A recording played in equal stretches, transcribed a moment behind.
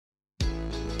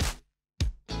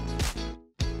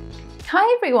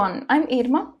Hi everyone, I'm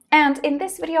Irma, and in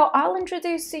this video I'll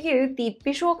introduce to you the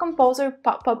Visual Composer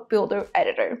Pop-up Builder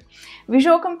Editor.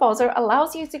 Visual Composer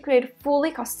allows you to create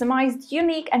fully customized,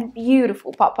 unique and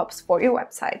beautiful pop-ups for your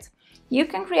website. You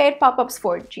can create pop-ups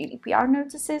for GDPR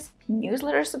notices,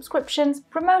 newsletter subscriptions,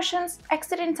 promotions,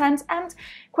 exit intents, and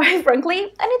quite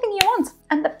frankly, anything you want.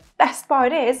 And the best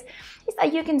part is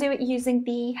that you can do it using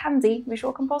the handy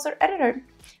Visual Composer Editor.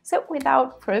 So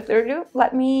without further ado,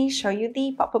 let me show you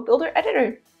the Pop-up Builder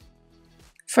Editor.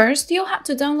 First, you'll have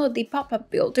to download the Pop-up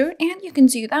Builder, and you can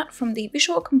do that from the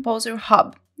Visual Composer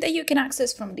Hub that you can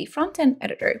access from the front-end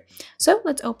editor. So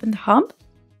let's open the Hub.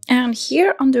 And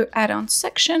here under add-ons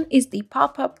section is the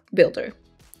Pop-up Builder.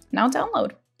 Now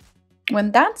download.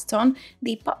 When that's done,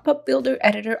 the Pop-up Builder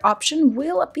Editor option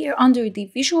will appear under the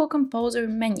Visual Composer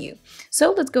menu.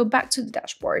 So let's go back to the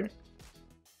dashboard.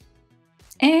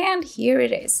 And here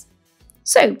it is.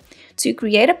 So, to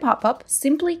create a pop-up,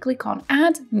 simply click on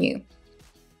Add New.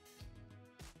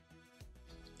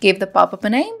 Give the pop-up a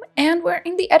name, and we're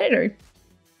in the editor.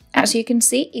 As you can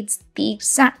see, it's the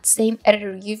exact same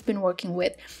editor you've been working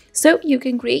with, so you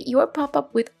can create your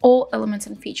pop-up with all elements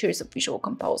and features of Visual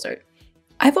Composer.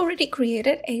 I've already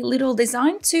created a little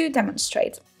design to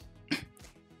demonstrate.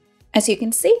 As you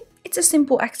can see, it's a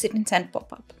simple exit intent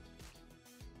pop-up.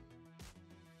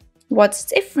 What's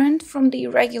different from the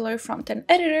regular front-end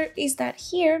editor is that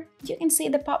here you can see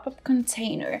the pop-up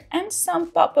container and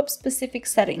some pop-up specific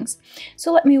settings,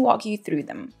 so let me walk you through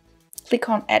them. Click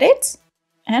on Edit,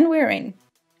 and we're in.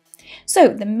 So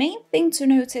the main thing to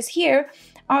notice here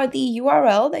are the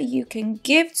URL that you can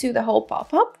give to the whole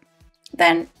pop-up.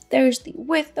 Then there's the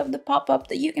width of the pop-up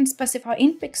that you can specify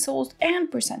in pixels and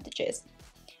percentages.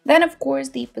 Then of course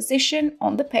the position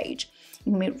on the page.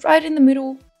 You can be right in the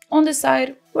middle, on the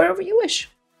side, wherever you wish.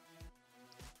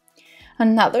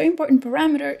 Another important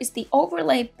parameter is the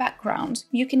overlay background.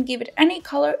 You can give it any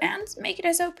color and make it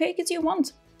as opaque as you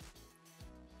want.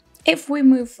 If we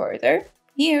move further,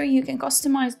 here you can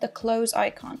customize the close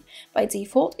icon. By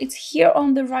default, it's here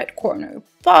on the right corner,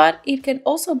 but it can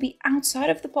also be outside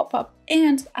of the pop-up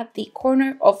and at the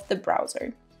corner of the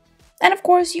browser. And of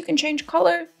course, you can change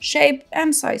color, shape,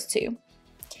 and size too.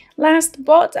 Last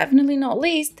but definitely not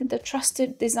least, the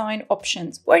trusted design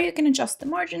options, where you can adjust the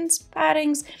margins,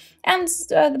 paddings, and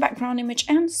the background image,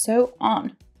 and so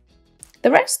on.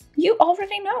 The rest you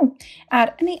already know.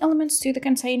 Add any elements to the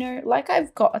container, like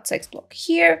I've got a text block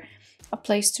here, a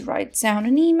place to write down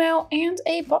an email, and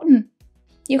a button.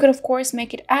 You could of course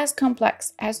make it as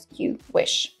complex as you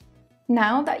wish.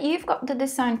 Now that you've got the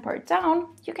design part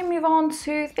down, you can move on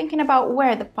to thinking about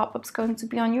where the pop-up's going to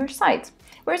be on your site.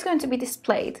 Where it's going to be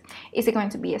displayed. Is it going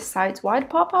to be a site-wide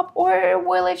pop-up, or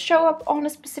will it show up on a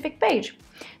specific page?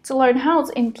 To learn how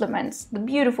to implement the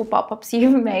beautiful pop-ups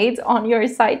you've made on your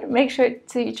site, make sure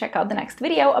to check out the next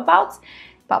video about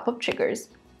pop-up triggers.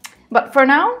 But for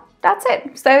now, that's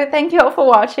it. So thank you all for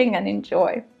watching and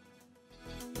enjoy.